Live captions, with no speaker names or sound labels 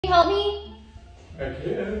help me? I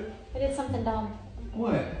can. I did something dumb.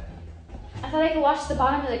 What? I thought I could wash the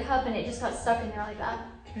bottom of the cup and it just got stuck in there like that.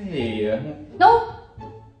 Okay. No!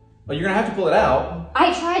 Well, you're gonna have to pull it out.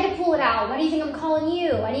 I tried to pull it out. Why do you think I'm calling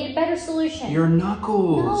you? I need a better solution. Your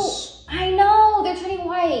knuckles. No, I know. They're turning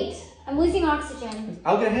white. I'm losing oxygen.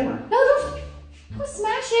 I'll get a hammer. No, don't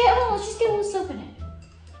smash it. Hold on, let's just get a little soap in it.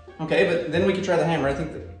 Okay, but then we could try the hammer. I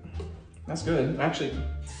think that's good. Actually,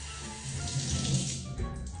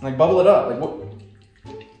 like bubble it up. Like what?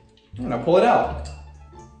 Now pull it out.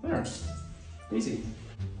 There. Easy.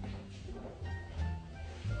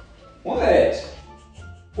 What?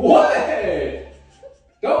 What?